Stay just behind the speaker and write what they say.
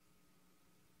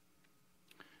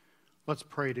Let's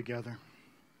pray together.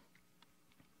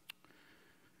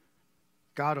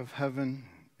 God of heaven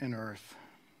and earth,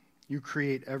 you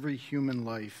create every human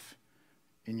life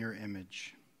in your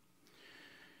image.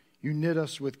 You knit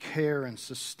us with care and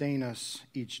sustain us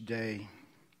each day.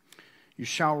 You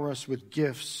shower us with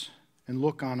gifts and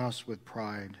look on us with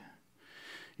pride.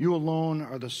 You alone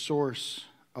are the source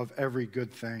of every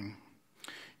good thing.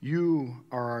 You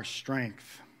are our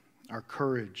strength, our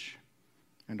courage,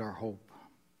 and our hope.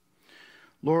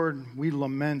 Lord, we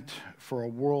lament for a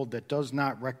world that does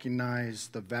not recognize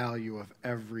the value of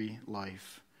every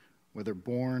life, whether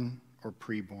born or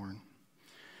preborn.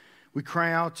 We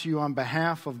cry out to you on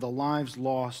behalf of the lives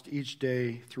lost each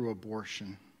day through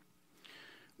abortion.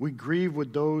 We grieve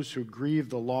with those who grieve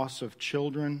the loss of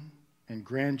children and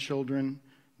grandchildren,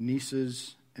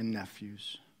 nieces and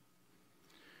nephews.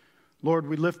 Lord,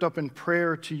 we lift up in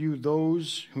prayer to you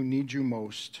those who need you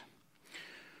most.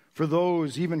 For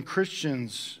those, even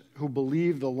Christians, who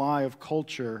believe the lie of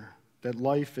culture that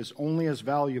life is only as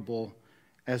valuable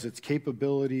as its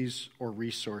capabilities or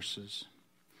resources,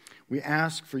 we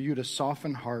ask for you to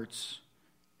soften hearts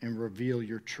and reveal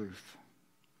your truth.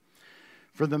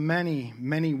 For the many,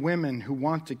 many women who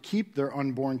want to keep their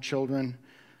unborn children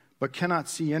but cannot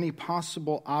see any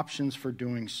possible options for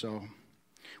doing so,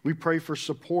 we pray for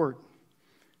support,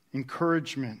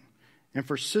 encouragement, and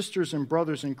for sisters and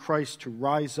brothers in Christ to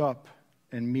rise up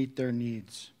and meet their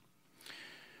needs.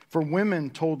 For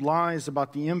women told lies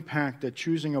about the impact that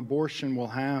choosing abortion will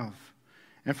have,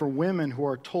 and for women who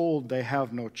are told they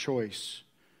have no choice,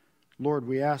 Lord,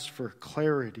 we ask for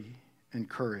clarity and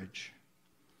courage.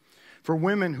 For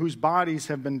women whose bodies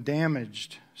have been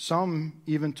damaged, some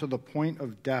even to the point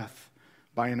of death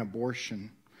by an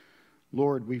abortion,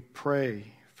 Lord, we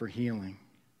pray for healing.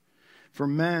 For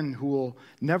men who will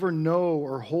never know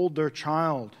or hold their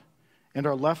child and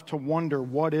are left to wonder,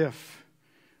 what if?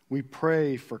 We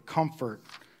pray for comfort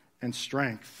and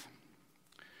strength.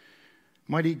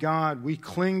 Mighty God, we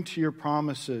cling to your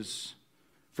promises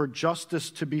for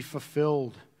justice to be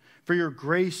fulfilled, for your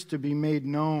grace to be made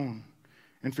known,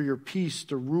 and for your peace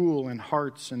to rule in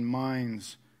hearts and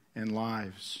minds and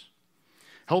lives.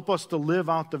 Help us to live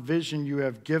out the vision you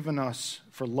have given us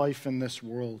for life in this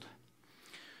world.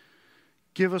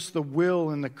 Give us the will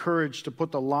and the courage to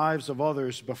put the lives of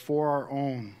others before our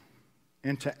own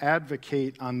and to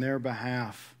advocate on their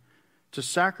behalf, to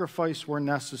sacrifice where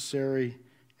necessary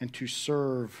and to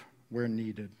serve where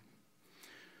needed.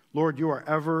 Lord, you are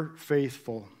ever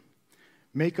faithful.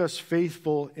 Make us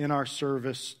faithful in our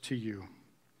service to you.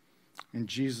 In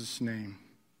Jesus' name,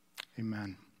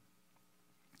 amen.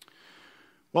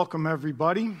 Welcome,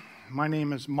 everybody. My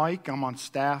name is Mike. I'm on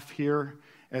staff here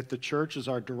at the church as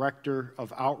our director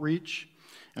of outreach.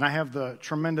 And I have the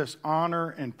tremendous honor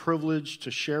and privilege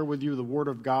to share with you the Word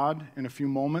of God in a few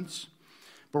moments.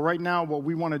 But right now, what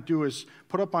we want to do is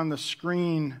put up on the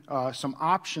screen some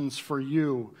options for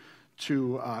you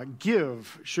to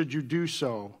give, should you do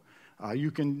so.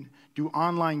 You can do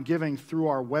online giving through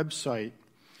our website.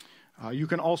 You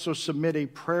can also submit a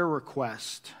prayer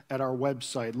request at our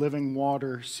website,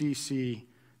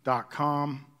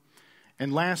 livingwatercc.com.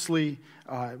 And lastly,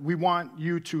 we want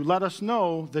you to let us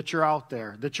know that you're out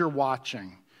there, that you're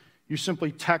watching. You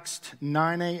simply text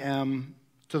 9 a.m.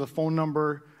 to the phone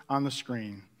number on the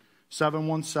screen,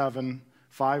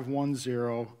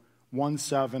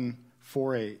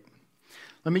 717-510-1748.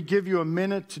 Let me give you a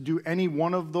minute to do any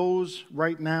one of those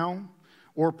right now,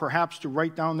 or perhaps to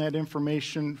write down that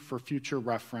information for future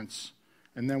reference,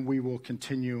 and then we will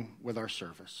continue with our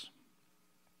service.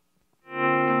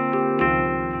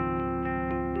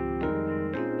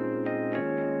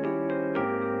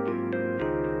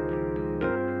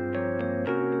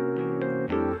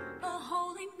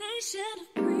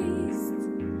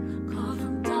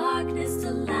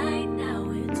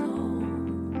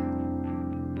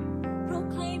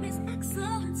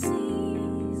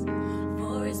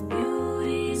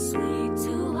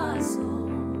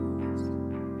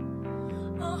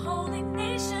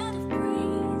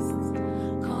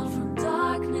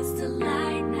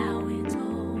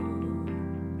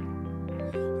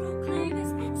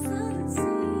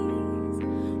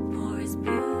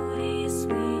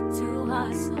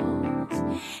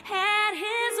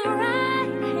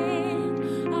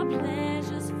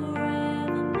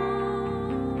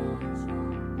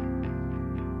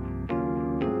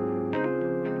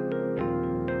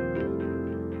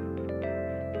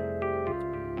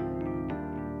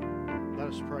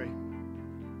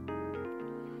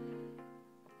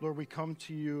 Lord, we come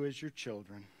to you as your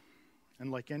children,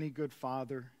 and like any good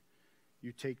father,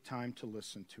 you take time to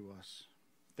listen to us.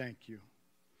 Thank you.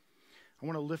 I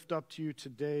want to lift up to you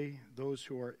today those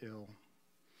who are ill.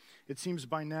 It seems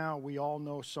by now we all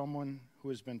know someone who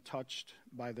has been touched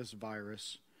by this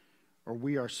virus, or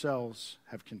we ourselves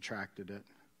have contracted it.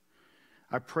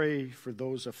 I pray for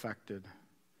those affected.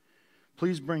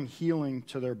 Please bring healing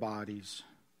to their bodies.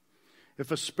 If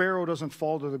a sparrow doesn't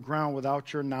fall to the ground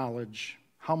without your knowledge,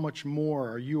 how much more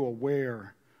are you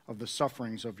aware of the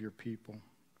sufferings of your people?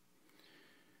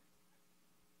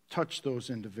 Touch those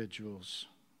individuals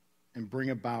and bring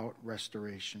about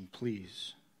restoration,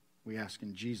 please. We ask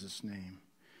in Jesus' name.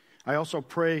 I also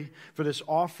pray for this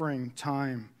offering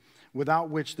time, without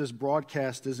which this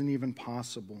broadcast isn't even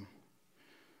possible.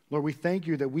 Lord, we thank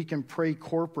you that we can pray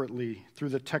corporately through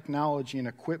the technology and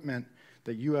equipment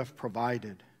that you have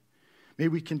provided. May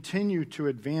we continue to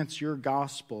advance your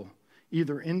gospel,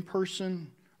 either in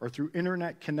person or through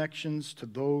internet connections to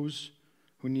those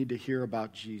who need to hear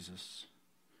about Jesus.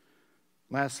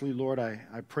 Lastly, Lord,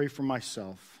 I pray for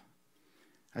myself.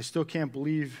 I still can't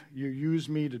believe you use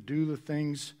me to do the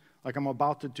things like I'm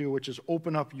about to do, which is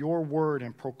open up your word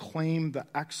and proclaim the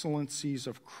excellencies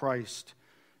of Christ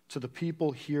to the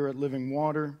people here at Living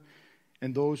Water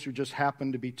and those who just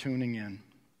happen to be tuning in.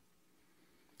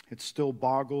 It still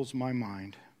boggles my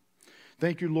mind.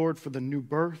 Thank you, Lord, for the new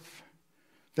birth.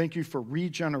 Thank you for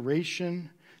regeneration.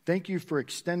 Thank you for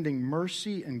extending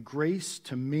mercy and grace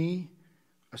to me,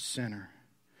 a sinner.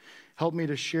 Help me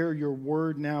to share your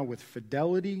word now with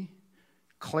fidelity,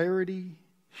 clarity,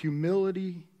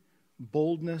 humility,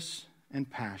 boldness, and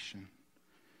passion.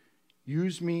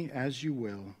 Use me as you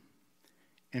will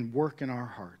and work in our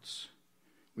hearts.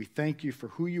 We thank you for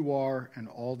who you are and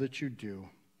all that you do.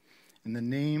 In the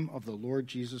name of the Lord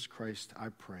Jesus Christ, I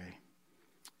pray.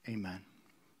 Amen.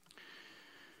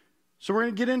 So we're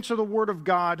going to get into the Word of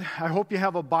God. I hope you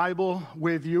have a Bible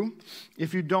with you.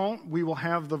 If you don't, we will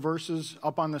have the verses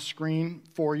up on the screen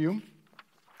for you.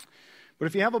 But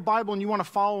if you have a Bible and you want to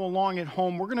follow along at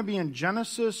home, we're going to be in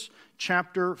Genesis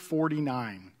chapter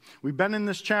 49. We've been in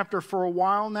this chapter for a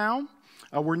while now.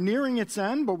 We're nearing its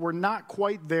end, but we're not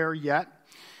quite there yet.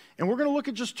 And we're going to look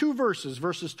at just two verses,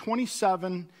 verses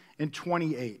 27 and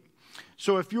 28.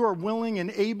 So if you are willing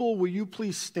and able, will you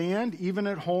please stand, even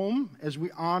at home, as we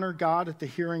honor God at the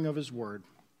hearing of his word.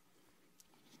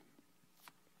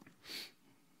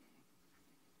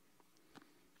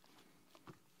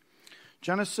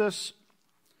 Genesis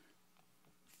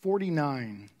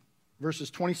 49,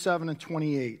 verses 27 and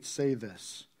 28 say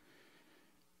this.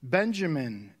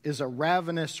 Benjamin is a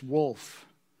ravenous wolf,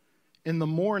 in the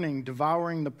morning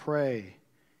devouring the prey,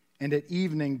 and at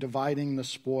evening dividing the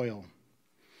spoil.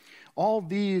 All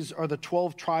these are the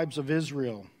 12 tribes of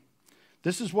Israel.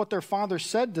 This is what their father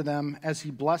said to them as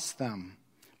he blessed them,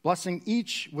 blessing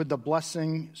each with the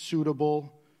blessing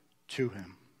suitable to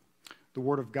him. The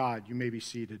word of God. You may be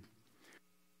seated.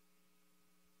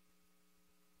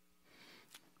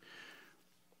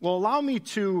 Well, allow me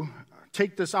to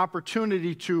take this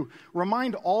opportunity to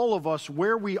remind all of us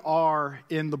where we are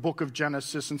in the book of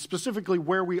Genesis, and specifically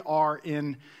where we are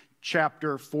in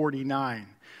chapter 49.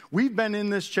 We've been in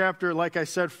this chapter, like I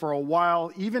said, for a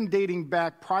while, even dating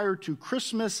back prior to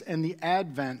Christmas and the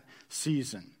Advent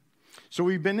season. So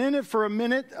we've been in it for a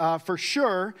minute, for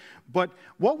sure, but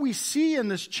what we see in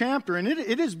this chapter, and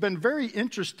it has been very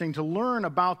interesting to learn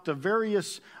about the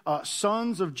various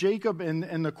sons of Jacob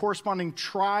and the corresponding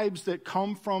tribes that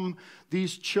come from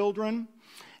these children.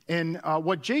 And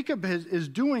what Jacob is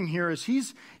doing here is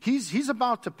he's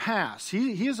about to pass.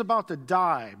 He is about to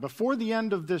die. Before the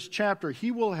end of this chapter,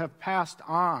 he will have passed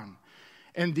on.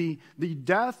 And the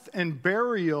death and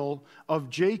burial of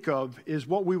Jacob is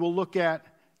what we will look at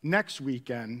next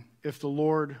weekend, if the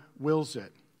Lord wills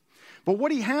it. But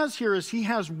what he has here is he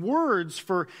has words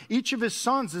for each of his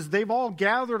sons as they've all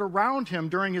gathered around him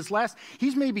during his last.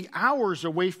 He's maybe hours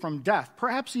away from death,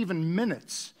 perhaps even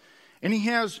minutes. And he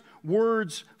has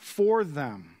words for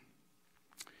them.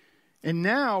 And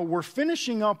now we're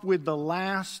finishing up with the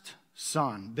last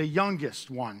son, the youngest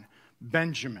one,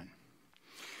 Benjamin.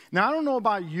 Now, I don't know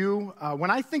about you. When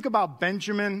I think about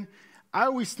Benjamin, I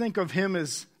always think of him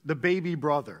as the baby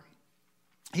brother.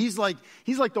 He's like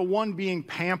the one being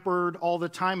pampered all the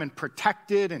time and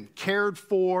protected and cared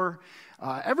for.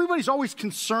 Everybody's always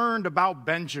concerned about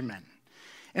Benjamin.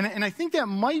 And I think that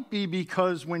might be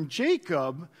because when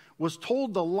Jacob was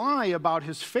told the lie about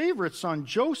his favorite son,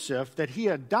 Joseph, that he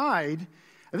had died,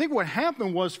 I think what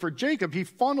happened was for Jacob, he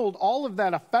funneled all of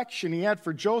that affection he had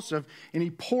for Joseph and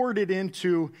he poured it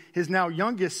into his now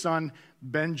youngest son,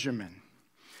 Benjamin.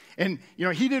 And,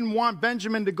 he didn't want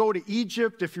Benjamin to go to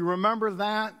Egypt, if you remember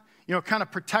that. kind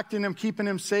of protecting him, keeping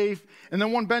him safe. And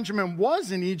then when Benjamin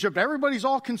was in Egypt, everybody's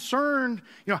all concerned,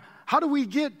 how do we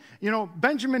get,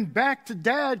 Benjamin back to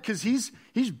dad? Because he's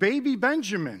baby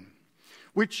Benjamin.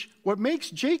 What makes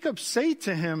Jacob say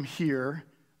to him here,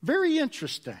 very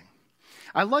interesting.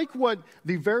 I like what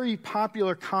the very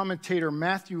popular commentator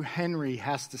Matthew Henry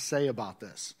has to say about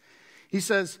this. He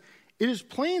says, "It is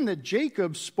plain that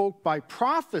Jacob spoke by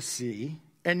prophecy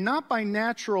and not by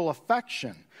natural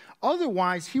affection.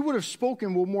 Otherwise, he would have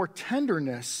spoken with more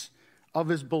tenderness of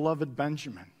his beloved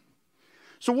Benjamin."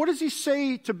 So what does he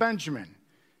say to Benjamin?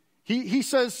 He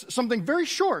says something very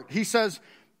short. He says,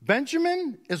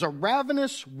 "Benjamin is a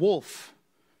ravenous wolf,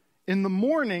 in the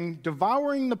morning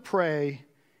devouring the prey,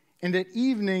 and at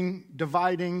evening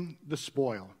dividing the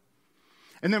spoil."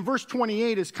 And then verse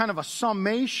 28 is kind of a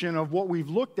summation of what we've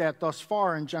looked at thus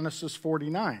far in Genesis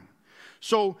 49.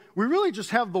 So we really just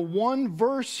have the one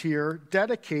verse here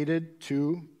dedicated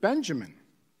to Benjamin.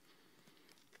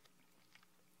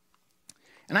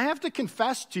 And I have to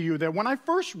confess to you that when I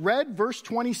first read verse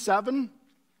 27,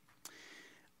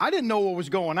 I didn't know what was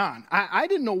going on. I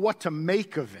didn't know what to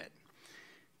make of it.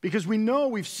 Because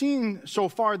we've seen so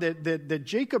far that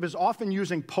Jacob is often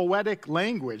using poetic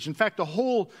language. In fact, the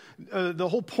whole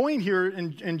point here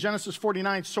in Genesis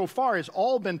 49 so far has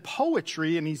all been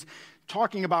poetry, and he's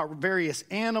talking about various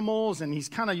animals, and he's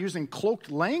kind of using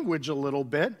cloaked language a little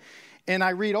bit. And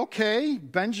I read, okay,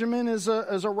 Benjamin is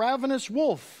a ravenous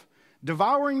wolf,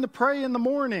 devouring the prey in the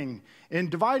morning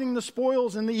and dividing the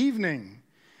spoils in the evening.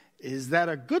 Is that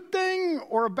a good thing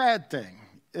or a bad thing?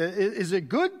 Is it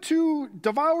good to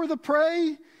devour the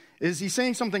prey? Is he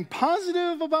saying something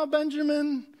positive about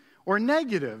Benjamin or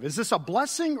negative? Is this a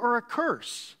blessing or a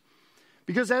curse?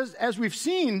 Because as we've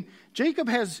seen, Jacob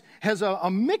has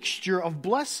a mixture of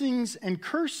blessings and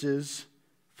curses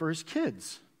for his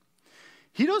kids.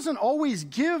 He doesn't always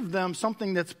give them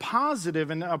something that's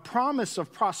positive and a promise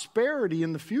of prosperity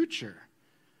in the future.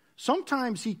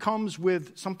 Sometimes he comes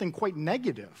with something quite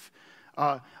negative,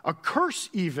 a curse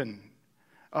even.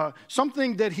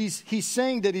 Something that he's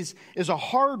saying that is a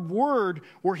hard word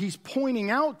where he's pointing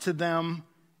out to them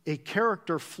a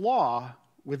character flaw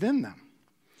within them.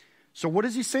 So what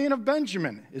is he saying of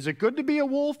Benjamin? Is it good to be a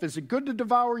wolf? Is it good to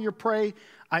devour your prey?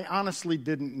 I honestly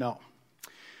didn't know.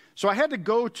 So I had to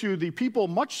go to the people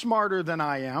much smarter than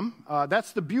I am.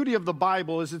 That's the beauty of the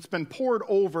Bible, is it's been poured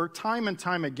over time and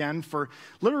time again for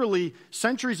literally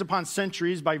centuries upon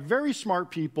centuries by very smart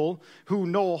people who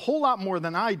know a whole lot more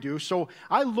than I do. So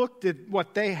I looked at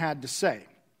what they had to say.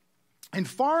 And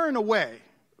far and away,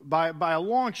 by a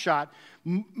long shot,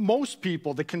 most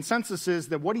people, the consensus is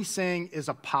that what he's saying is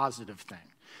a positive thing.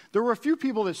 There were a few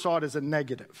people that saw it as a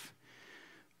negative.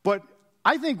 But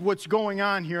I think what's going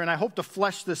on here, and I hope to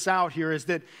flesh this out here, is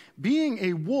that being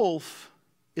a wolf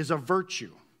is a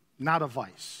virtue, not a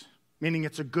vice. Meaning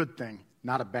it's a good thing,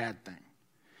 not a bad thing.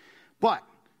 But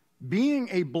being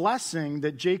a blessing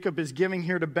that Jacob is giving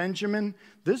here to Benjamin,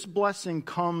 this blessing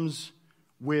comes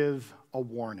with a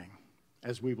warning,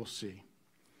 as we will see.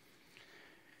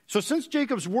 So since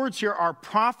Jacob's words here are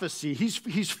prophecy,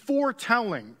 he's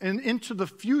foretelling and into the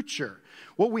future.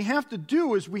 What we have to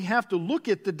do is we have to look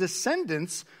at the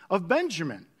descendants of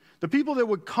Benjamin, the people that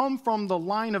would come from the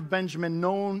line of Benjamin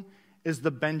known as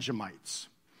the Benjamites.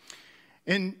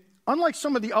 And unlike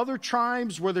some of the other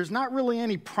tribes where there's not really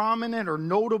any prominent or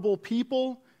notable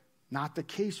people, not the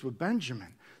case with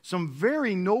Benjamin. Some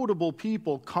very notable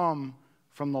people come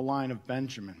from the line of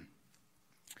Benjamin.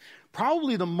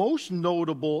 Probably the most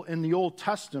notable in the Old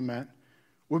Testament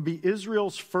would be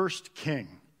Israel's first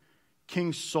king,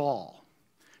 King Saul.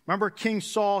 Remember King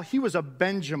Saul? He was a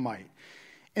Benjamite.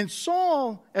 And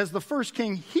Saul, as the first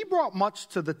king, he brought much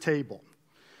to the table.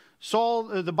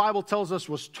 Saul, the Bible tells us,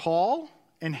 was tall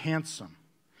and handsome.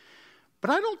 But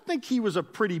I don't think he was a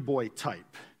pretty boy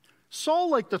type.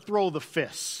 Saul liked to throw the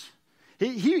fists.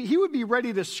 He would be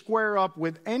ready to square up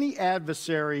with any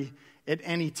adversary at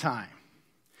any time.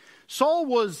 Saul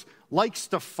was likes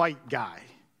to fight guy.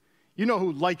 You know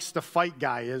who likes to fight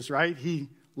guy is, right? He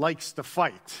likes to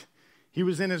fight. He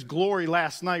was in his glory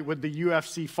last night with the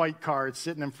UFC fight card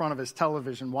sitting in front of his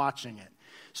television watching it.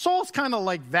 Saul's kind of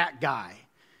like that guy.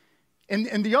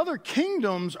 And the other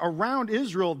kingdoms around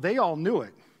Israel, they all knew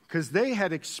it because they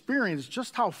had experienced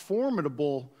just how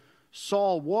formidable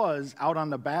Saul was out on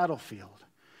the battlefield.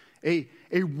 A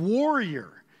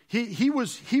warrior. He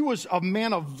was a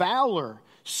man of valor,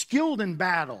 skilled in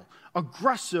battle,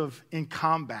 aggressive in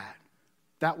combat.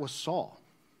 That was Saul.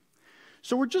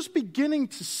 So we're just beginning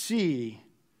to see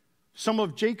some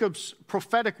of Jacob's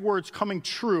prophetic words coming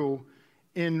true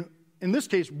in this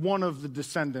case, one of the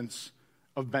descendants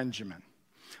of Benjamin.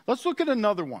 Let's look at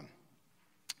another one.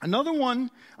 Another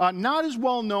one, not as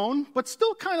well known, but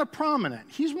still kind of prominent.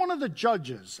 He's one of the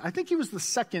judges. I think he was the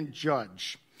second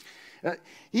judge.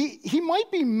 He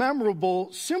might be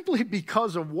memorable simply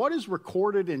because of what is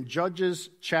recorded in Judges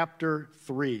chapter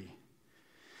 3.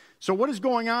 So what is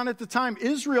going on at the time?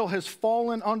 Israel has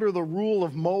fallen under the rule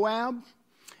of Moab.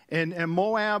 And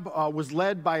Moab was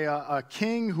led by a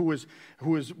king who was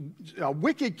a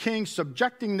wicked king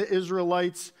subjecting the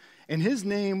Israelites. And his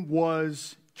name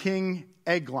was King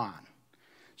Eglon.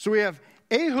 So we have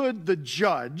Ehud the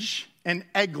judge and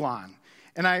Eglon.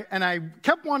 And I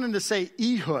kept wanting to say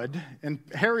Ehud, and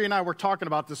Harry and I were talking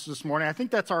about this morning. I think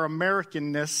that's our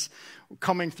Americanness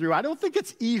coming through. I don't think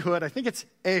it's Ehud, I think it's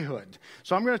Ehud.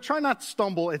 So I'm going to try not to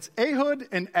stumble. It's Ehud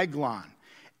and Eglon.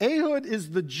 Ehud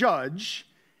is the judge,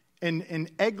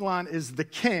 and Eglon is the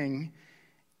king.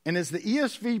 And as the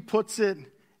ESV puts it,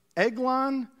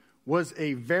 Eglon was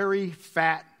a very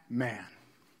fat man.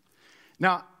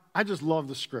 Now, I just love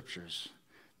the scriptures.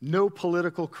 No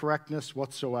political correctness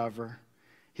whatsoever.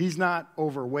 He's not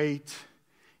overweight.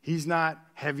 He's not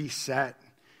heavy set.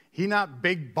 He's not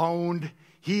big boned.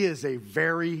 He is a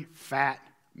very fat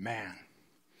man.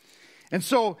 And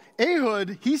so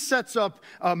Ehud, he sets up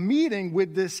a meeting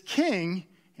with this king,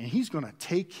 and he's going to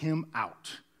take him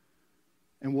out.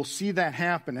 And we'll see that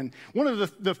happen. And one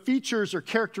of the features or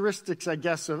characteristics, I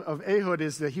guess, of Ehud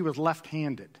is that he was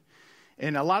left-handed.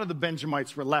 And a lot of the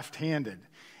Benjamites were left-handed.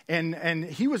 And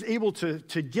he was able to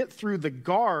get through the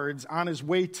guards on his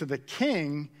way to the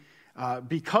king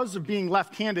because of being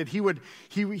left-handed.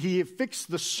 He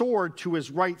fixed the sword to his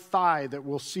right thigh that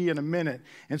we'll see in a minute.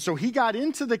 And so he got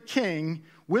into the king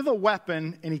with a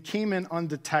weapon, and he came in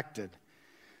undetected.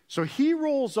 So he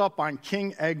rolls up on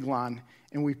King Eglon,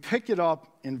 and we pick it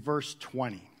up in verse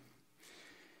 20.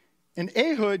 And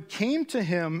Ehud came to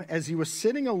him as he was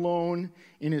sitting alone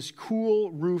in his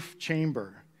cool roof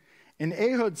chamber. And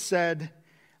Ehud said,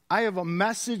 I have a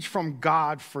message from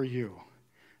God for you.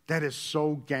 That is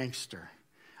so gangster.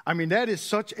 I mean, that is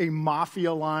such a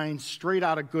mafia line straight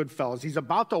out of Goodfellas. He's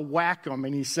about to whack him,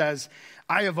 and he says,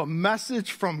 I have a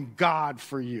message from God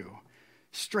for you.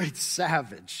 Straight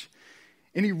savage.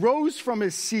 And he rose from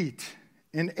his seat,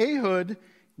 and Ehud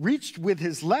reached with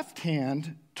his left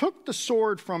hand, took the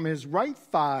sword from his right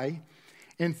thigh,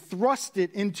 and thrust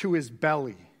it into his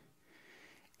belly.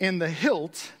 And the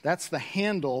hilt, that's the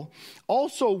handle,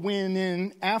 also went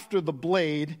in after the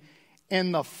blade,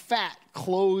 and the fat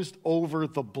closed over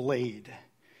the blade.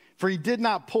 For he did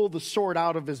not pull the sword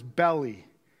out of his belly,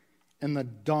 and the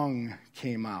dung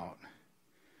came out.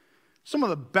 Some of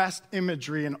the best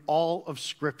imagery in all of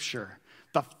Scripture.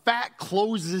 The fat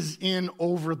closes in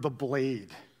over the blade.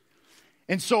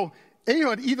 And so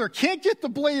Ehud either can't get the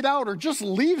blade out or just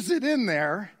leaves it in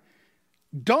there.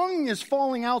 Dung is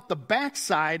falling out the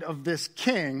backside of this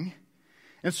king.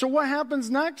 And so what happens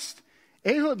next?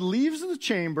 Ehud leaves the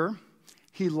chamber,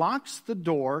 he locks the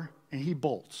door, and he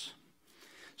bolts.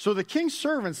 So the king's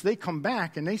servants, they come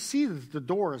back and they see that the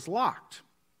door is locked.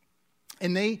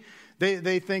 And they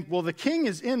think, well, the king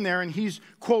is in there and he's,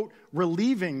 quote,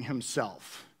 relieving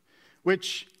himself.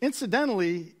 Which,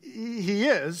 incidentally, he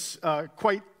is,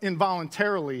 quite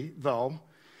involuntarily, though.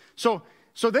 So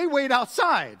they wait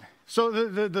outside. So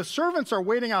the servants are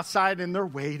waiting outside, and they're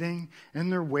waiting,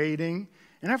 and they're waiting.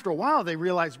 And after a while, they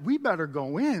realize, we better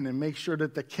go in and make sure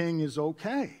that the king is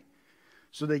okay.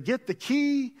 So they get the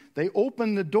key, they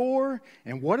open the door,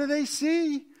 and what do they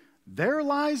see? There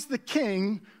lies the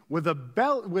king with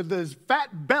his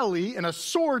fat belly and a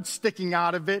sword sticking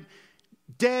out of it,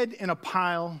 dead in a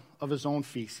pile of his own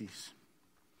feces.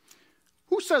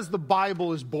 Who says the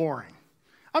Bible is boring?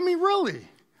 I mean, really?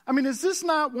 I mean, is this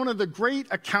not one of the great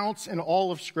accounts in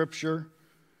all of Scripture?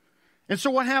 And so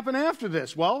what happened after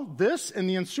this? Well, this and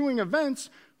the ensuing events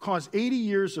caused 80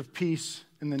 years of peace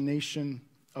in the nation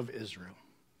of Israel.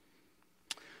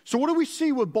 So what do we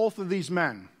see with both of these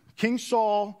men? King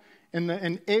Saul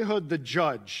and Ehud the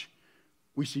judge.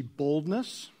 We see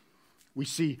boldness. We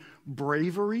see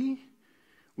bravery.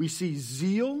 We see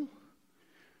zeal.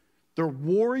 They're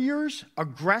warriors,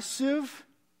 aggressive,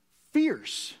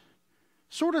 fierce.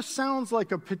 Sort of sounds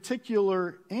like a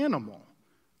particular animal,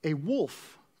 a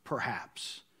wolf,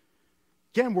 perhaps.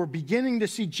 Again, we're beginning to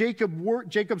see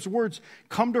Jacob's words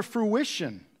come to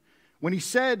fruition when he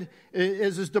said,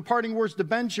 as his departing words to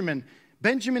Benjamin,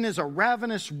 Benjamin is a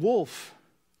ravenous wolf,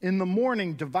 in the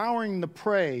morning devouring the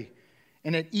prey,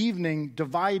 and at evening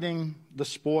dividing the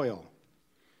spoil.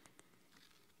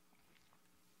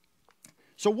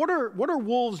 So what are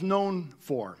wolves known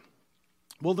for?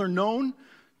 Well, they're known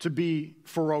to be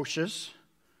ferocious,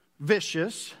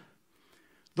 vicious.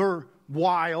 They're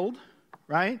wild,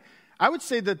 right? I would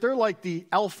say that they're like the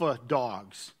alpha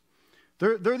dogs.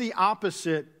 They're the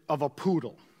opposite of a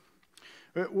poodle.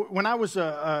 When I was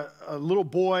a little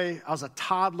boy, I was a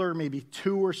toddler, maybe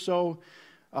 2 or so,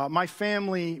 my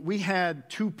family, we had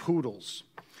 2 poodles.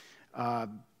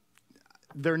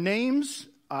 Their names,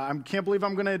 I can't believe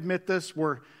I'm going to admit this,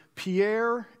 were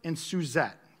Pierre and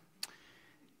Suzette.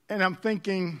 And I'm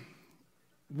thinking,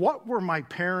 what were my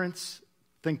parents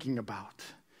thinking about?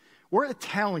 We're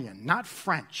Italian, not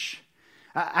French.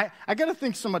 I got to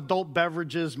think some adult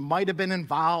beverages might have been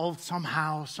involved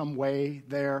somehow, some way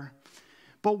there.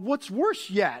 But what's worse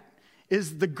yet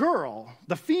is the girl,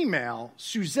 the female,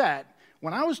 Suzette,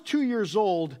 when I was 2 years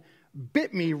old,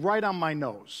 bit me right on my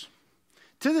nose.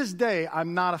 To this day,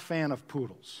 I'm not a fan of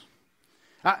poodles.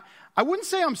 I wouldn't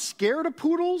say I'm scared of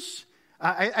poodles.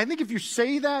 I think if you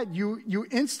say that, you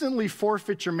instantly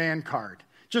forfeit your man card.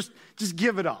 Just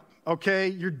give it up, okay?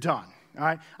 You're done, all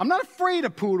right? I'm not afraid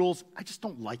of poodles. I just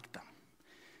don't like them.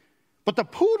 But the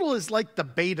poodle is like the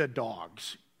beta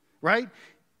dogs, right?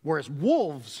 Whereas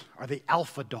wolves are the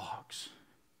alpha dogs.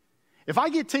 If I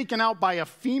get taken out by a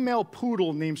female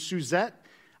poodle named Suzette,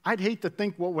 I'd hate to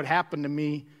think what would happen to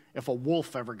me if a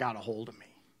wolf ever got a hold of me.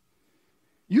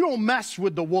 You don't mess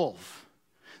with the wolf.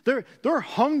 They're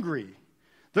hungry.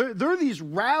 They're these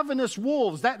ravenous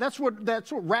wolves. That's what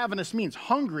ravenous means,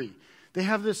 hungry. They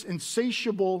have this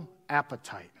insatiable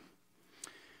appetite.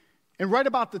 And right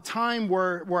about the time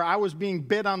where I was being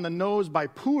bit on the nose by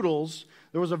poodles,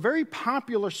 there was a very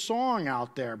popular song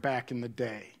out there back in the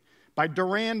day by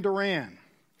Duran Duran.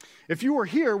 If you were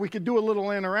here, we could do a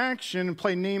little interaction and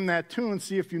play Name That Tune,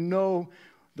 see if you know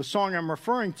the song I'm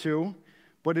referring to.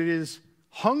 But it is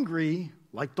Hungry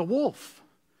Like the Wolf.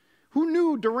 Who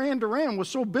knew Duran Duran was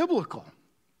so biblical,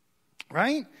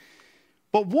 right?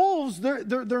 But wolves,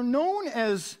 they're known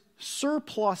as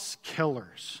surplus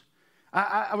killers.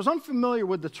 I was unfamiliar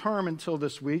with the term until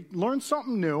this week. Learned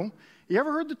something new. You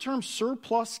ever heard the term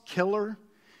surplus killer?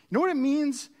 You know what it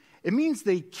means? It means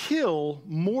they kill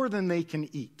more than they can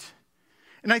eat.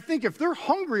 And I think if they're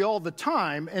hungry all the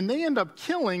time and they end up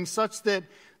killing such that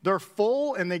they're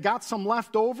full and they got some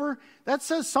left over, that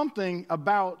says something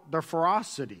about their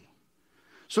ferocity.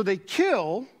 So they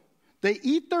kill, they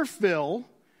eat their fill,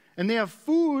 and they have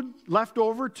food left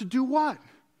over to do what?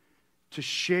 To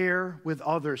share with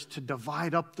others, to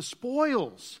divide up the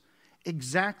spoils.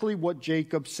 Exactly what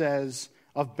Jacob says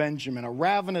of Benjamin, a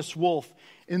ravenous wolf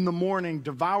in the morning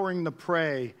devouring the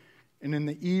prey, and in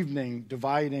the evening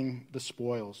dividing the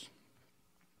spoils.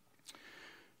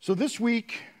 So this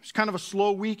week, it's kind of a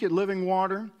slow week at Living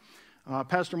Water.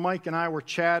 Pastor Mike and I were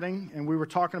chatting, and we were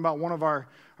talking about one of our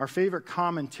favorite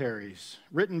commentaries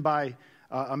written by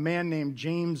a man named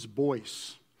James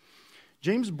Boyce.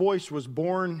 James Boyce was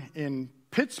born in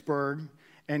Pittsburgh,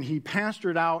 and he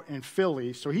pastored out in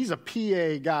Philly, so he's a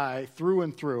PA guy through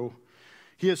and through.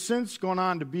 He has since gone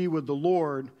on to be with the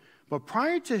Lord, but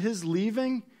prior to his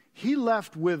leaving, he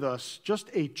left with us just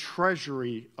a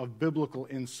treasury of biblical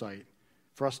insight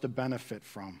for us to benefit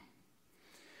from.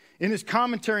 In his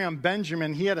commentary on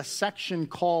Benjamin, he had a section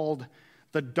called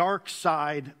The Dark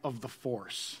Side of the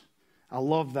Force. I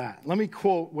love that. Let me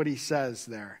quote what he says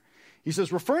there. He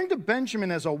says, referring to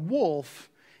Benjamin as a wolf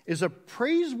is a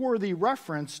praiseworthy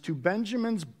reference to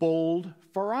Benjamin's bold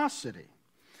ferocity.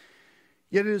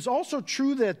 Yet it is also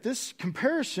true that this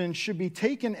comparison should be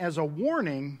taken as a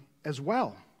warning as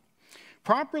well.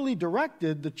 Properly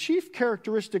directed, the chief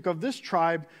characteristic of this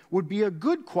tribe would be a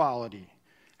good quality.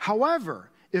 However,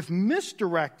 if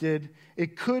misdirected,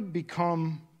 it could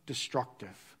become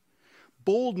destructive.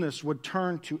 Boldness would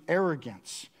turn to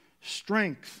arrogance.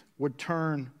 Strength would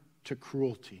turn to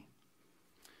cruelty.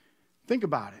 Think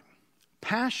about it.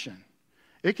 Passion.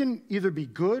 It can either be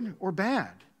good or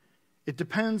bad. It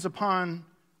depends upon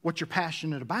what you're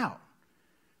passionate about,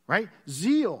 right?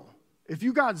 Zeal. If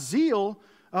you got zeal,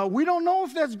 we don't know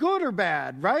if that's good or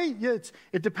bad, right?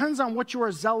 It depends on what you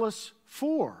are zealous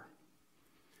for.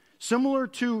 Similar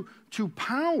to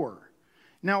power.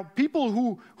 Now, people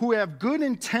who have good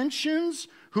intentions,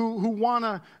 who want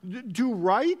to do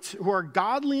right, who are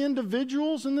godly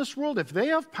individuals in this world, if they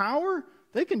have power,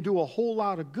 they can do a whole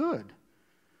lot of good.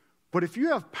 But if you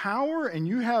have power and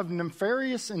you have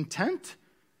nefarious intent,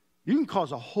 you can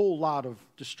cause a whole lot of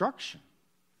destruction.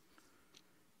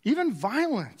 Even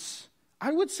violence.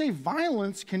 I would say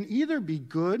violence can either be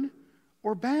good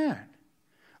or bad.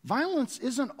 Violence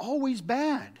isn't always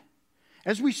bad.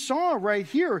 As we saw right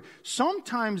here,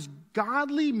 sometimes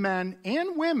godly men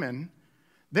and women,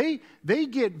 they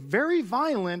get very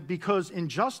violent because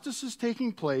injustice is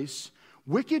taking place,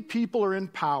 Wicked people are in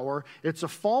power. It's a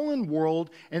fallen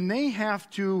world, and they have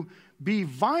to be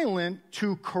violent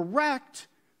to correct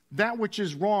that which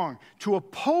is wrong, to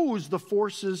oppose the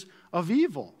forces of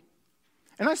evil.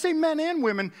 And I say men and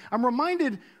women. I'm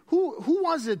reminded, who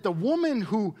was it? The woman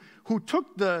who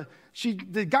took the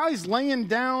guy's laying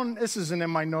down. This isn't in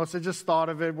my notes. I just thought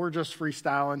of it. We're just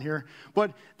freestyling here.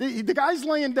 But the guy's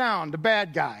laying down, the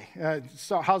bad guy.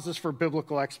 So how's this for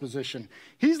biblical exposition?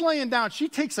 He's laying down. She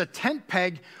takes a tent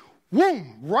peg,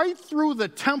 whoom, right through the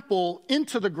temple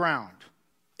into the ground.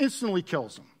 Instantly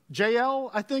kills him.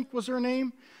 Jael, I think was her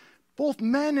name. Both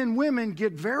men and women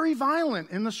get very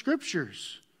violent in the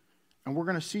scriptures. And we're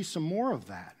going to see some more of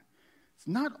that. It's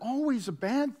not always a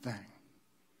bad thing.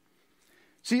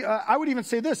 See, I would even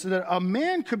say this, that a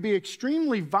man could be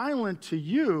extremely violent to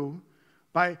you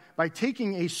by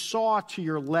taking a saw to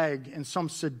your leg in some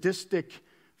sadistic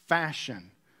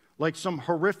fashion, like some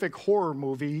horrific horror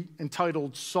movie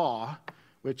entitled Saw,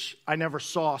 which I never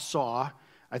saw.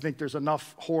 I think there's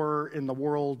enough horror in the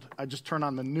world. I just turn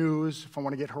on the news if I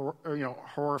want to get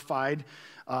horrified.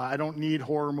 I don't need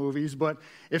horror movies. But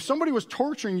if somebody was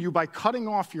torturing you by cutting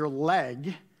off your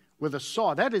leg with a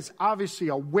saw, that is obviously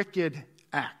a wicked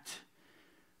act.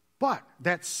 But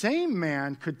that same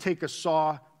man could take a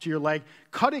saw to your leg,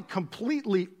 cut it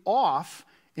completely off,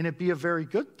 and it'd be a very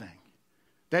good thing.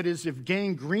 That is, if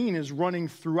gangrene is running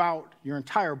throughout your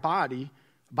entire body,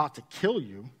 about to kill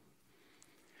you.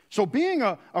 So being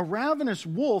a ravenous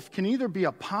wolf can either be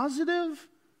a positive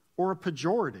or a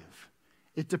pejorative.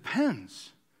 It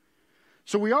depends.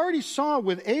 So we already saw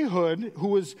with Ehud,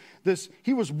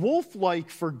 he was wolf-like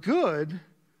for good.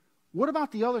 What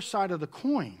about the other side of the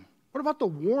coin? What about the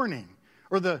warning?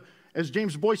 Or as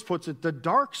James Boyce puts it, the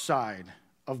dark side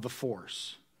of the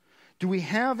force? Do we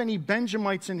have any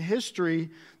Benjamites in history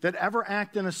that ever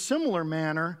act in a similar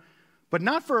manner, but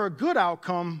not for a good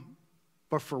outcome,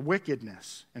 but for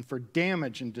wickedness and for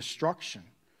damage and destruction?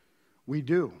 We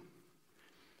do.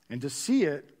 And to see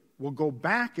it, we'll go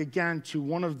back again to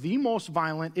one of the most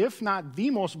violent, if not the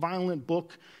most violent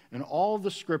book in all of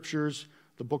the scriptures,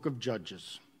 the book of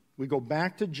Judges. We go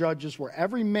back to Judges where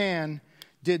every man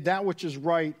did that which is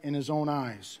right in his own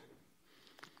eyes.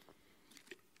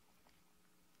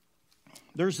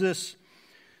 There's this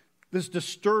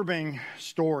disturbing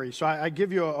story. So I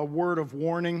give you a word of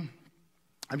warning.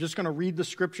 I'm just going to read the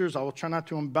scriptures. I will try not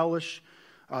to embellish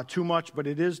too much, but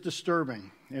it is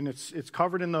disturbing. And it's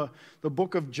covered in the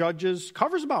book of Judges.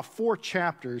 Covers about 4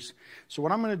 chapters. So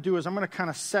what I'm going to do is I'm going to kind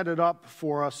of set it up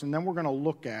for us, and then we're going to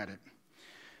look at it.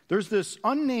 There's this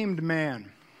unnamed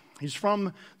man. He's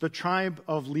from the tribe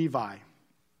of Levi.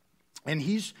 And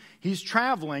he's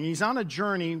traveling. He's on a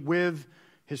journey with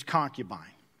his concubine.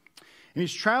 And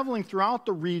he's traveling throughout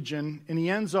the region, and he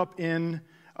ends up in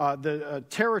the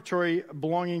territory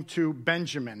belonging to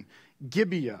Benjamin,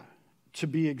 Gibeah, to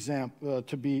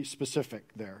be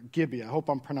specific there. Gibeah. I hope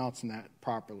I'm pronouncing that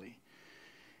properly.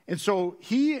 And so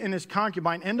he and his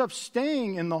concubine end up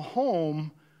staying in the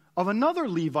home of another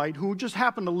Levite who just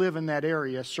happened to live in that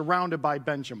area, surrounded by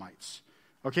Benjamites.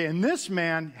 Okay, and this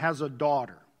man has a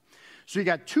daughter. So you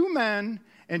got 2 men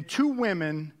and 2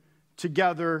 women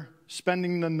together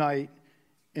spending the night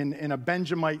in a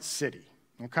Benjamite city.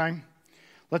 Okay?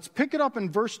 Let's pick it up in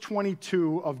verse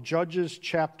 22 of Judges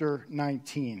chapter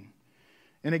 19.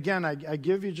 And again, I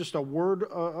give you just a word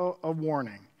of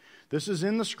warning. This is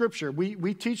in the scripture.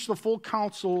 We teach the full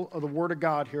counsel of the word of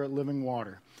God here at Living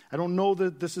Water. I don't know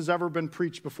that this has ever been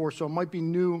preached before, so it might be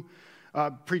new,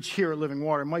 preached here at Living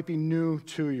Water. It might be new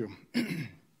to you.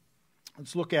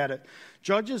 Let's look at it.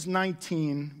 Judges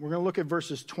 19, we're going to look at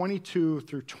verses 22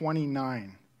 through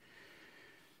 29.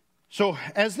 So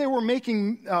as they were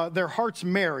making their hearts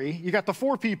merry, you got the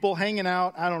 4 people hanging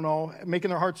out, I don't know, making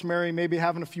their hearts merry, maybe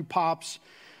having a few pops.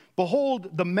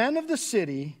 Behold, the men of the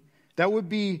city, that would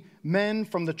be men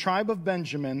from the tribe of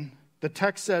Benjamin, the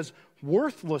text says,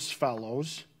 worthless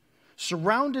fellows,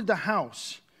 surrounded the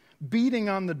house, beating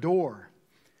on the door.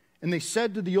 And they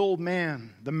said to the old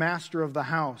man, the master of the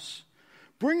house,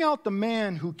 bring out the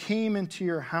man who came into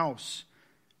your house,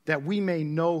 that we may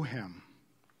know him.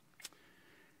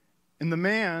 And the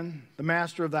man, the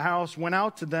master of the house, went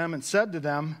out to them and said to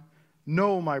them,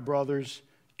 no, my brothers,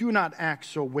 do not act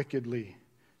so wickedly.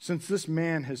 Since this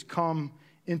man has come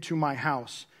into my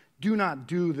house, do not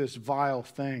do this vile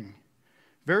thing.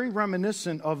 Very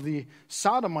reminiscent of the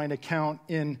sodomite account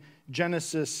in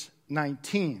Genesis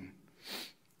 19.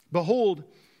 Behold,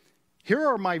 here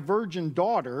are my virgin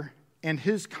daughter and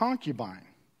his concubine.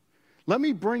 Let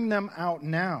me bring them out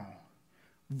now,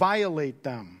 violate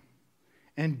them,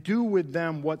 and do with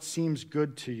them what seems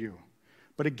good to you.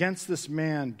 But against this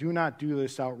man, do not do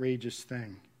this outrageous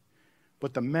thing."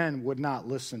 But the men would not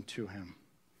listen to him.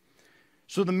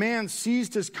 So the man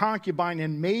seized his concubine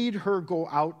and made her go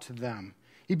out to them.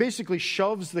 He basically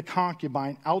shoves the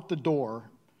concubine out the door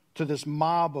to this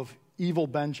mob of evil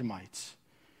Benjamites.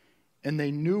 And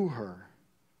they knew her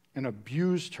and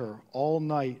abused her all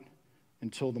night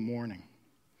until the morning.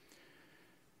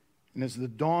 And as the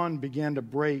dawn began to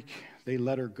break, they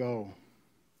let her go.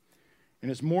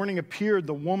 And as morning appeared,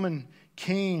 the woman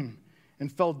came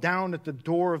and fell down at the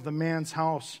door of the man's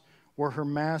house where her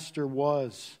master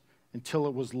was until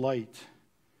it was light.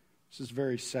 This is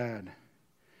very sad.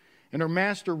 And her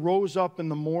master rose up in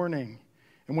the morning,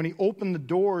 and when he opened the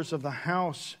doors of the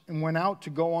house and went out to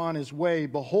go on his way,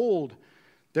 behold,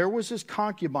 there was his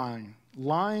concubine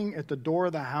lying at the door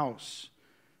of the house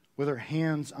with her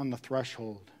hands on the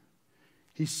threshold.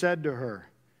 He said to her,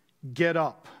 "Get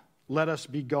up, let us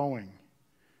be going."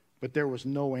 But there was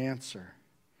no answer.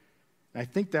 And I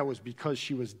think that was because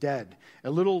she was dead. A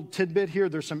little tidbit here,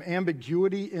 there's some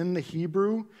ambiguity in the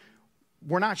Hebrew.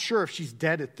 We're not sure if she's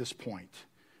dead at this point,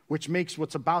 which makes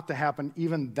what's about to happen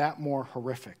even that more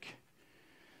horrific.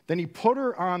 Then he put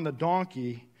her on the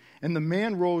donkey, and the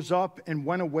man rose up and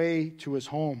went away to his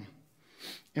home.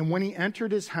 And when he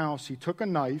entered his house, he took a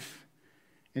knife,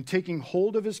 and taking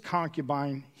hold of his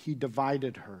concubine, he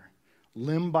divided her,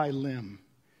 limb by limb,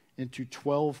 into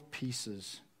 12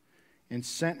 pieces, and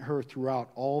sent her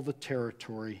throughout all the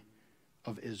territory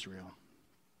of Israel.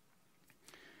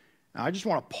 Now, I just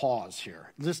want to pause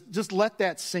here. Just let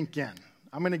that sink in.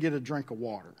 I'm going to get a drink of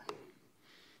water.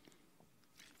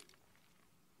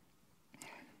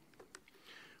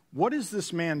 What is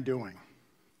this man doing?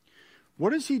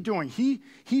 What is he doing?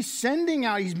 He's sending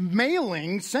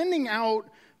out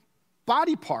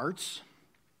body parts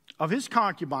of his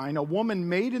concubine, a woman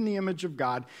made in the image of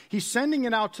God. He's sending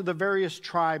it out to the various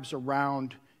tribes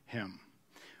around him.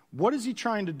 What is he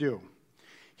trying to do?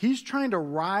 He's trying to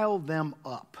rile them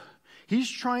up. He's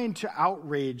trying to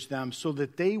outrage them so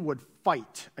that they would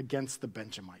fight against the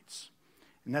Benjamites.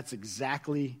 And that's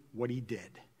exactly what he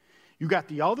did. You got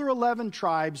the other 11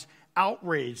 tribes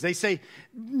outraged. They say,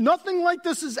 nothing like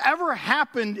this has ever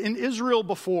happened in Israel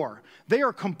before. They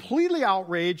are completely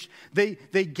outraged.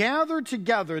 They gather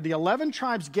together, the 11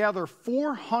 tribes gather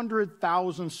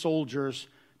 400,000 soldiers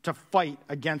to fight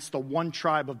against the one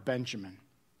tribe of Benjamin.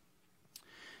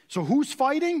 So who's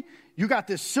fighting? You got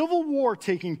this civil war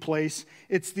taking place.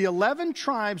 It's the 11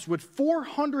 tribes with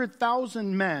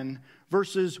 400,000 men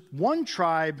versus one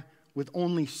tribe with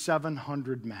only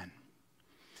 700 men.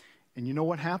 And you know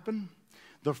what happened?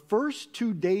 The first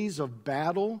 2 days of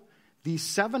battle, these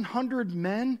 700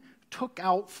 men took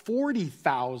out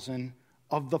 40,000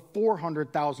 of the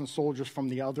 400,000 soldiers from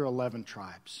the other 11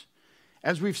 tribes.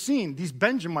 As we've seen, these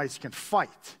Benjamites can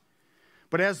fight.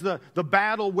 But as the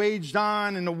battle waged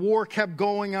on and the war kept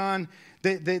going on,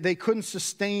 they couldn't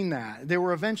sustain that. They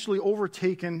were eventually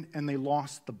overtaken and they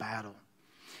lost the battle.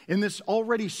 And this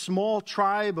already small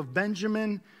tribe of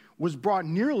Benjamin was brought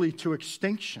nearly to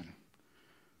extinction.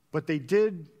 But they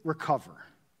did recover.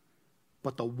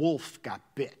 But the wolf got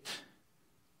bit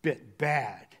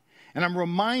bad. And I'm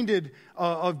reminded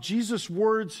of Jesus'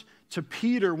 words to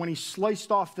Peter when he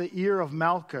sliced off the ear of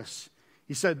Malchus.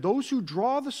 He said, "Those who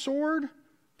draw the sword,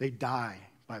 they die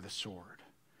by the sword."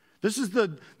 This is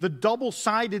the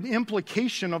double-sided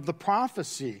implication of the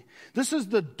prophecy. This is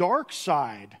the dark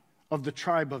side of the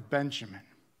tribe of Benjamin.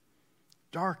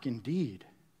 Dark indeed.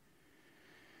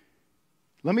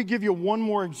 Let me give you one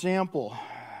more example.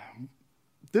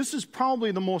 This is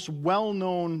probably the most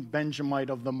well-known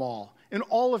Benjamite of them all in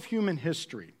all of human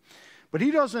history. But he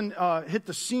doesn't hit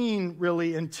the scene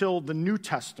really until the New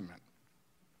Testament.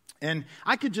 And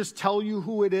I could just tell you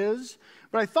who it is,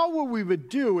 but I thought what we would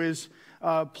do is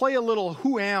play a little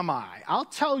Who Am I? I'll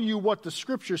tell you what the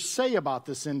scriptures say about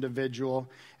this individual,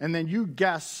 and then you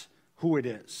guess who it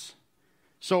is.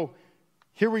 So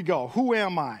here we go. Who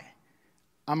am I?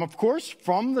 I'm, of course,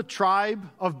 from the tribe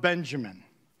of Benjamin.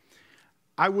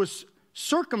 I was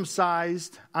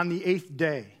circumcised on the 8th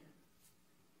day.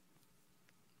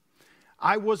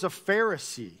 I was a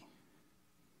Pharisee.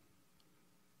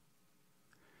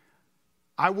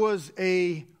 I was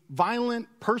a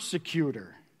violent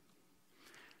persecutor.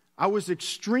 I was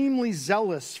extremely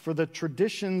zealous for the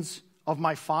traditions of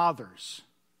my fathers.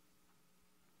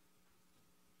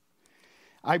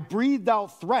 I breathed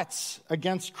out threats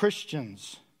against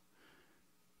Christians.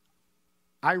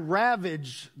 I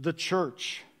ravaged the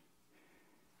church.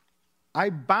 I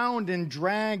bound and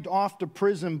dragged off to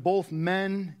prison both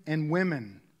men and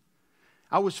women.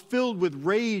 I was filled with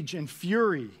rage and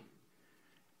fury.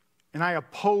 and I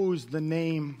oppose the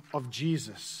name of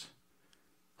Jesus.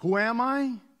 Who am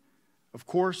I? Of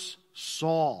course,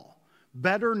 Saul,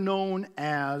 better known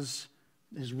as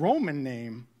his Roman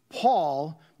name,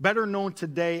 Paul, better known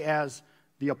today as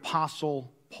the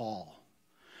Apostle Paul.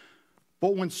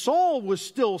 But when Saul was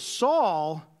still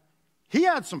Saul, he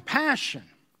had some passion.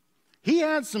 He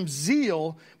had some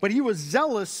zeal, but he was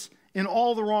zealous in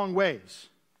all the wrong ways.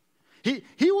 He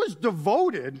was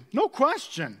devoted, no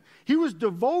question. He was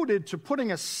devoted to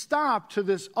putting a stop to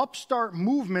this upstart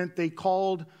movement they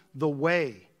called the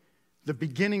Way, the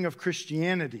beginning of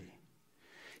Christianity.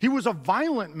 He was a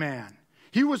violent man.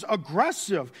 He was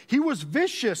aggressive. He was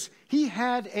vicious. He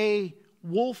had a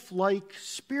wolf-like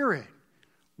spirit.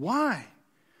 Why?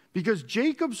 Because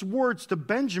Jacob's words to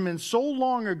Benjamin so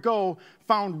long ago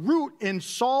found root in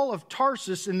Saul of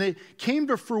Tarsus, and they came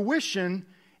to fruition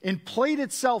and played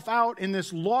itself out in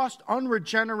this lost,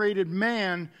 unregenerated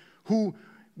man who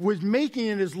was making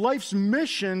it his life's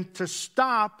mission to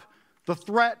stop the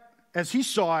threat, as he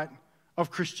saw it,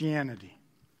 of Christianity.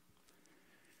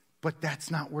 But that's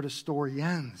not where the story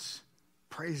ends.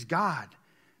 Praise God.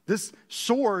 This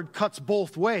sword cuts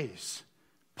both ways,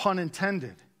 pun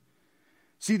intended.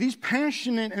 See, these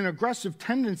passionate and aggressive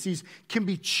tendencies can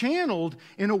be channeled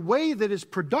in a way that is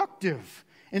productive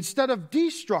instead of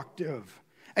destructive.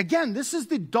 Again, this is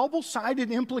the double-sided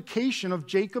implication of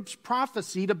Jacob's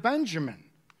prophecy to Benjamin.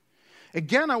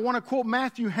 Again, I want to quote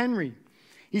Matthew Henry.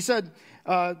 He said,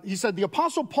 the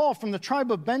Apostle Paul from the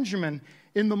tribe of Benjamin,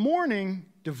 in the morning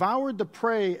devoured the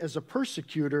prey as a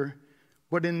persecutor,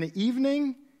 but in the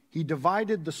evening he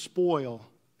divided the spoil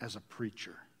as a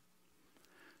preacher.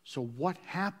 So what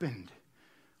happened?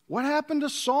 What happened to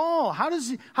Saul? How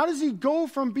does he go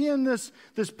from being this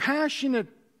passionate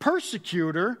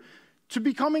persecutor to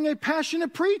becoming a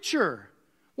passionate preacher?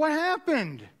 What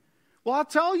happened? Well, I'll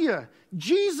tell you,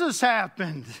 Jesus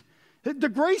happened. The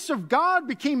grace of God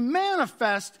became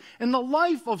manifest in the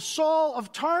life of Saul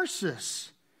of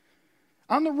Tarsus.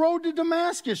 On the road to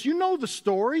Damascus, you know the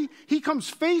story. He comes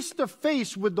face to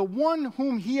face with the one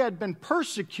whom he had been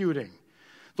persecuting.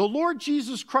 The Lord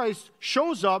Jesus Christ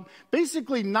shows up,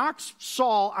 basically knocks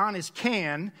Saul on his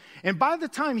can, and by the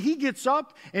time he gets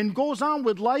up and goes on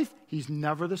with life, he's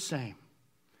never the same.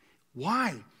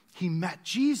 Why? He met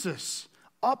Jesus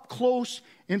up close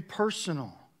and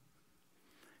personal.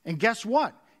 And guess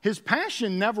what? His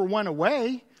passion never went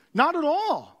away. Not at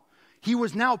all. He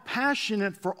was now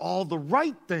passionate for all the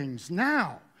right things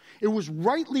now. It was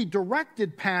rightly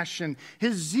directed passion.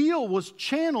 His zeal was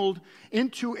channeled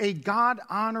into a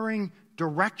God-honoring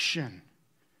direction.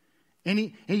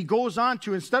 And he goes on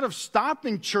to, instead of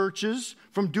stopping churches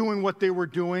from doing what they were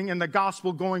doing and the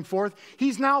gospel going forth,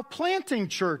 he's now planting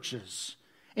churches.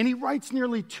 And he writes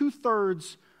nearly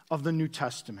 2/3 of the New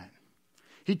Testament.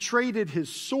 He traded his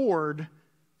sword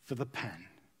for the pen.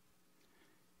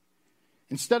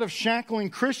 Instead of shackling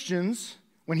Christians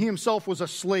when he himself was a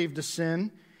slave to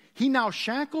sin, he now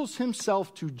shackles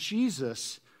himself to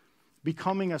Jesus,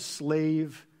 becoming a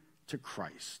slave to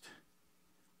Christ,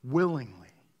 willingly.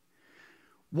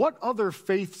 What other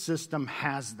faith system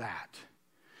has that?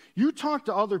 You talk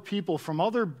to other people from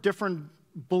other different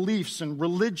beliefs and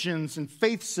religions and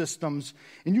faith systems,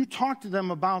 and you talk to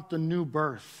them about the new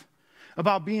birth,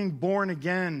 about being born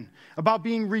again, about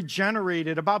being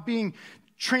regenerated, about being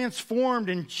transformed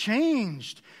and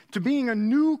changed to being a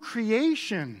new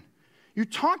creation. You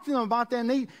talk to them about that,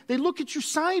 and they look at you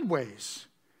sideways.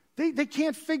 They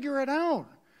can't figure it out.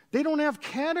 They don't have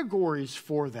categories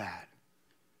for that.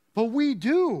 But we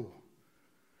do.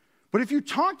 But if you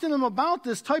talk to them about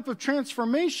this type of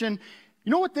transformation,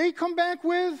 you know what they come back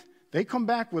with? They come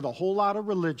back with a whole lot of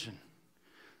religion.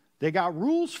 They got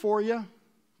rules for you.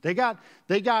 They got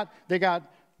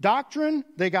doctrine.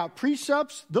 They got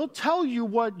precepts. They'll tell you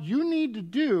what you need to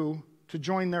do to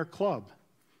join their club.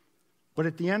 But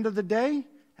at the end of the day,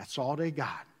 that's all they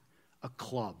got, a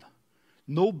club.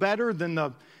 No better than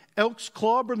the Elks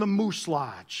Club or the Moose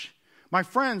Lodge. My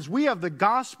friends, we have the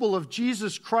gospel of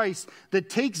Jesus Christ that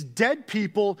takes dead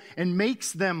people and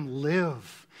makes them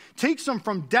live. Takes them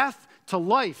from death to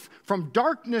life, from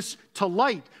darkness to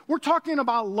light. We're talking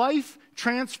about life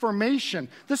transformation.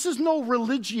 This is no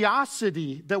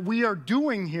religiosity that we are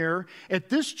doing here at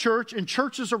this church and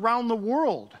churches around the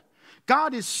world.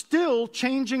 God is still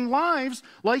changing lives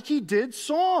like he did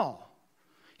Saul.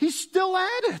 He's still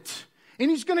at it. And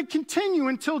he's going to continue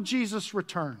until Jesus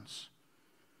returns.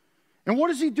 And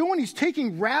what is he doing? He's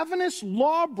taking ravenous,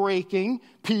 law-breaking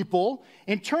people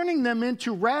and turning them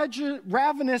into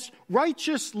ravenous,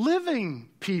 righteous living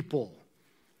people.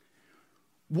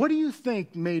 What do you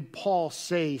think made Paul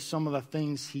say some of the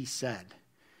things he said?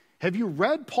 Have you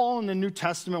read Paul in the New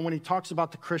Testament when he talks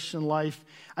about the Christian life?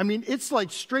 I mean, it's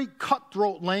like straight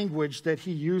cutthroat language that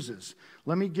he uses.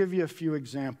 Let me give you a few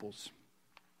examples.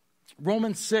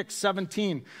 Romans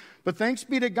 6:17. But thanks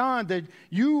be to God that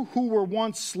you who were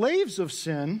once slaves of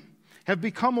sin have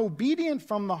become obedient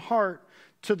from the heart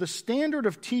to the standard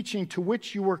of teaching to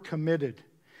which you were committed.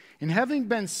 And having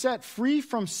been set free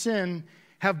from sin,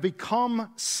 have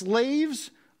become slaves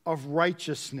of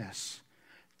righteousness.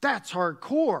 That's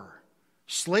hardcore.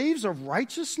 Slaves of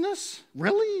righteousness?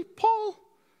 Really, Paul?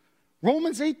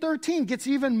 Romans 8:13 gets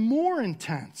even more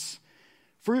intense.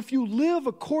 For if you live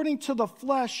according to the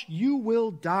flesh, you will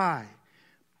die.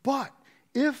 But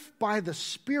if by the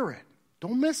Spirit,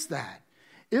 don't miss that,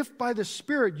 if by the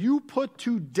Spirit you put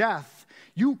to death,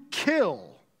 you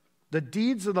kill the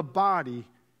deeds of the body,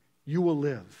 you will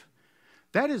live.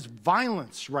 That is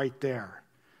violence right there.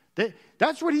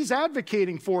 That's what he's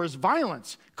advocating for, is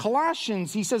violence.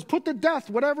 Colossians, he says, put to death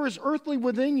whatever is earthly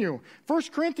within you. 1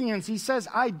 Corinthians, he says,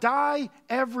 I die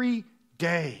every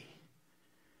day.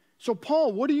 So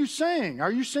Paul, what are you saying?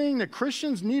 Are you saying that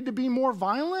Christians need to be more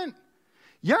violent?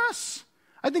 Yes,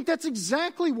 I think that's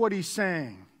exactly what he's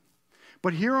saying.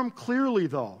 But hear him clearly,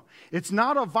 though. It's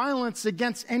not a violence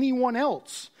against anyone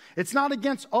else. It's not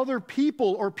against other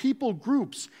people or people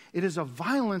groups. It is a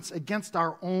violence against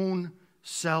our own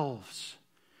selves.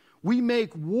 We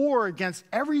make war against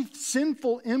every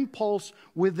sinful impulse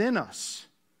within us,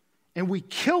 and we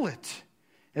kill it.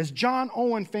 As John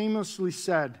Owen famously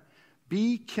said,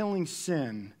 be killing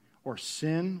sin, or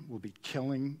sin will be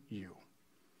killing you.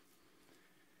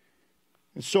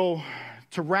 And so,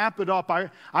 to wrap it up,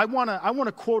 I want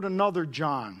to quote another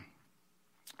John,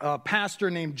 a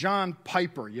pastor named John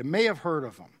Piper. You may have heard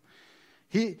of him.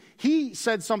 He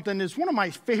said something that's one of my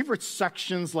favorite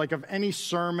sections, like of any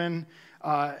sermon.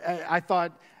 I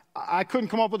thought I couldn't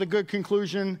come up with a good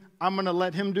conclusion. I'm going to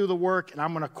let him do the work, and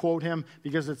I'm going to quote him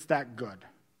because it's that good.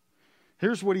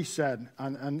 Here's what he said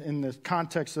in the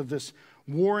context of this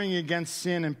warring against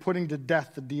sin and putting to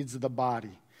death the deeds of the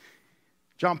body.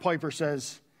 John Piper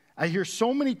says, I hear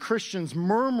so many Christians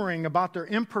murmuring about their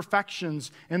imperfections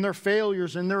and their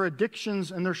failures and their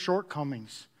addictions and their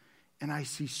shortcomings. And I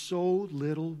see so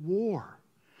little war.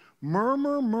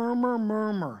 Murmur, murmur,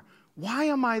 murmur. Why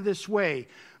am I this way?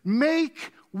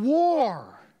 Make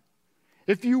war.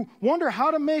 If you wonder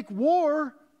how to make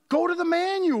war, go to the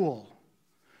manual.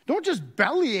 Don't just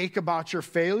bellyache about your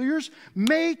failures.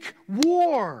 Make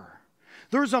war.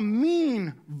 There's a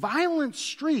mean, violent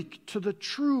streak to the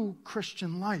true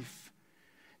Christian life.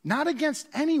 Not against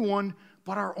anyone,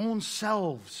 but our own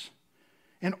selves.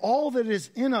 And all that is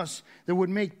in us that would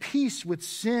make peace with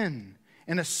sin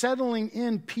and a settling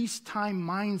in peacetime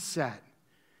mindset.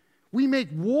 We make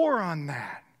war on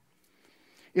that.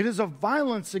 It is a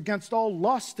violence against all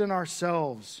lust in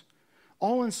ourselves,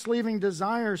 all enslaving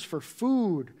desires for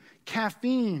food,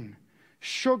 caffeine,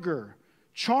 sugar,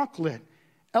 chocolate,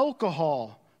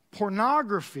 alcohol,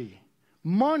 pornography,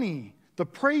 money, the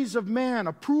praise of man,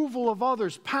 approval of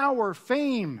others, power,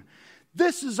 fame.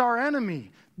 This is our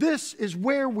enemy. This is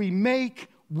where we make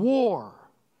war.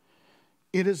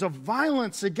 It is a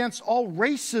violence against all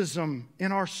racism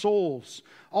in our souls,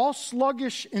 all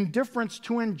sluggish indifference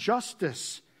to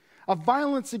injustice, a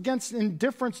violence against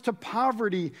indifference to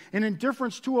poverty and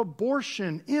indifference to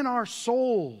abortion in our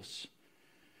souls.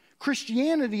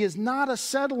 Christianity is not a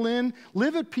settle in,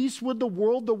 live at peace with the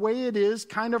world the way it is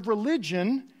kind of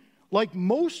religion, like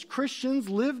most Christians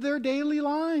live their daily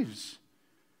lives.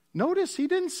 Notice he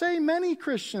didn't say many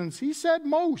Christians, he said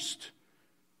most.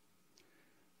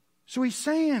 So he's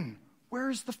saying, where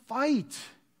is the fight?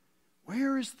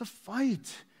 Where is the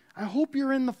fight? I hope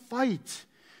you're in the fight.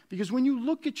 Because when you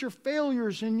look at your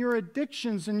failures and your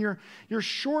addictions and your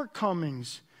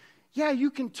shortcomings, yeah,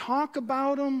 you can talk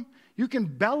about them. You can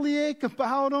bellyache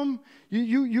about them.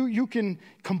 You can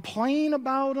complain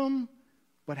about them.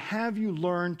 But have you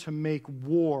learned to make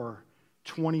war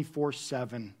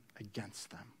 24/7 against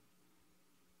them?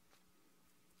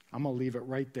 I'm going to leave it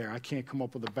right there. I can't come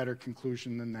up with a better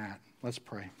conclusion than that. Let's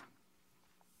pray.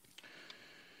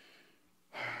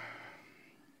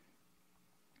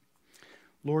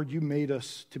 Lord, you made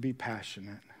us to be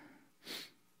passionate.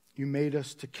 You made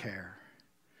us to care.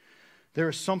 There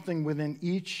is something within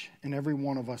each and every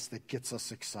one of us that gets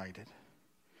us excited.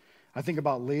 I think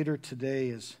about later today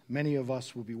as many of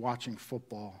us will be watching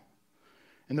football.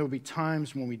 And there will be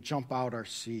times when we jump out our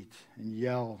seat and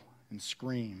yell and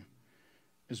scream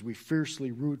as we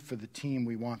fiercely root for the team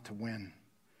we want to win.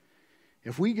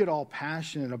 If we get all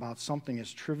passionate about something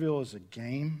as trivial as a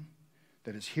game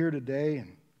that is here today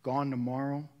and gone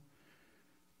tomorrow,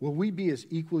 will we be as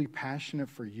equally passionate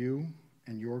for you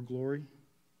and your glory?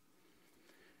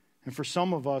 And for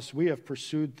some of us, we have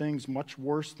pursued things much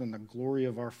worse than the glory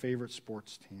of our favorite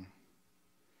sports team.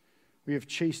 We have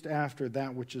chased after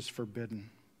that which is forbidden.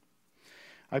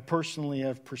 I personally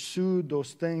have pursued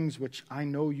those things which I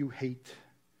know you hate.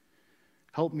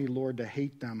 Help me, Lord, to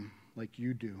hate them like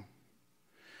you do.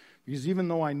 Because even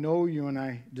though I know you and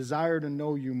I desire to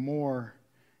know you more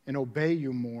and obey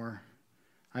you more,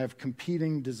 I have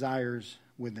competing desires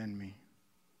within me.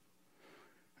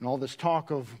 And all this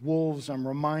talk of wolves, I'm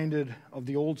reminded of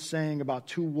the old saying about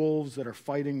two wolves that are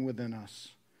fighting within us.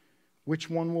 Which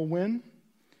one will win?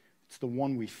 It's the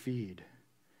one we feed.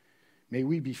 May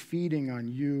we be feeding on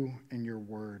you and your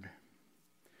word.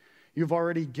 You've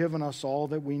already given us all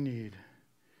that we need.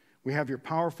 We have your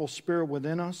powerful Spirit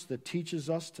within us that teaches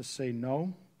us to say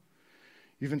no.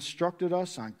 You've instructed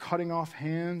us on cutting off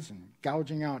hands and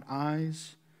gouging out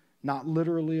eyes, not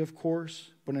literally, of course,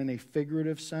 but in a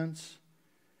figurative sense.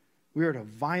 We are to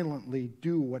violently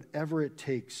do whatever it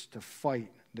takes to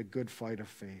fight the good fight of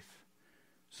faith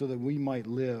so that we might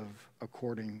live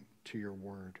according to your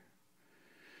word.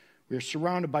 We are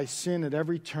surrounded by sin at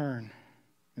every turn.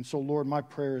 And so, Lord, my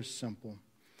prayer is simple,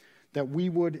 that we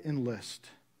would enlist,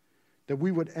 that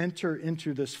we would enter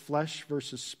into this flesh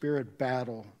versus spirit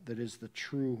battle that is the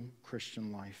true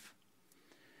Christian life.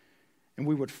 And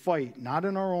we would fight not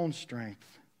in our own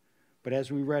strength, but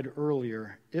as we read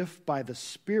earlier, if by the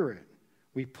Spirit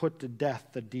we put to death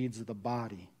the deeds of the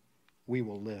body, we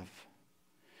will live.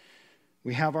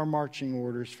 We have our marching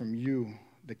orders from you,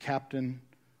 the captain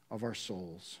of our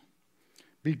souls.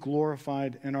 Be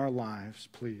glorified in our lives,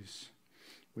 please.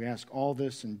 We ask all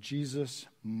this in Jesus'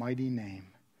 mighty name.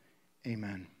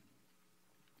 Amen.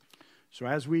 So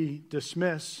as we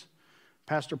dismiss,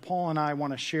 Pastor Paul and I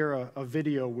want to share a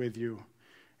video with you.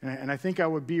 And I think I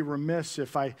would be remiss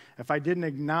if I didn't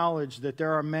acknowledge that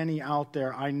there are many out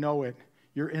there, I know it,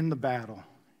 you're in the battle.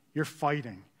 You're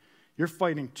fighting. You're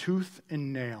fighting tooth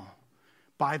and nail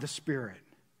by the Spirit.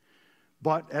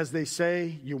 But as they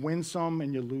say, you win some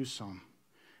and you lose some.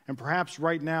 And perhaps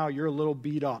right now you're a little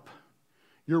beat up.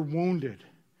 You're wounded.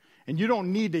 And you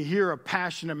don't need to hear a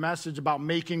passionate message about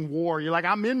making war. You're like,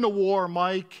 I'm in the war,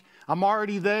 Mike. I'm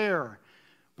already there.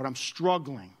 But I'm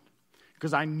struggling.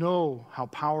 Because I know how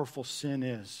powerful sin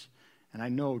is, and I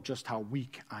know just how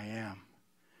weak I am.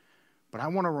 But I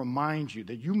want to remind you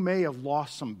that you may have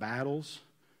lost some battles,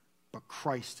 but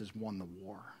Christ has won the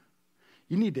war.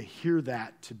 You need to hear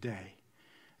that today.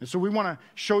 And so we want to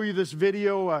show you this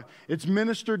video. It's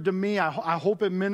ministered to me. I hope it ministers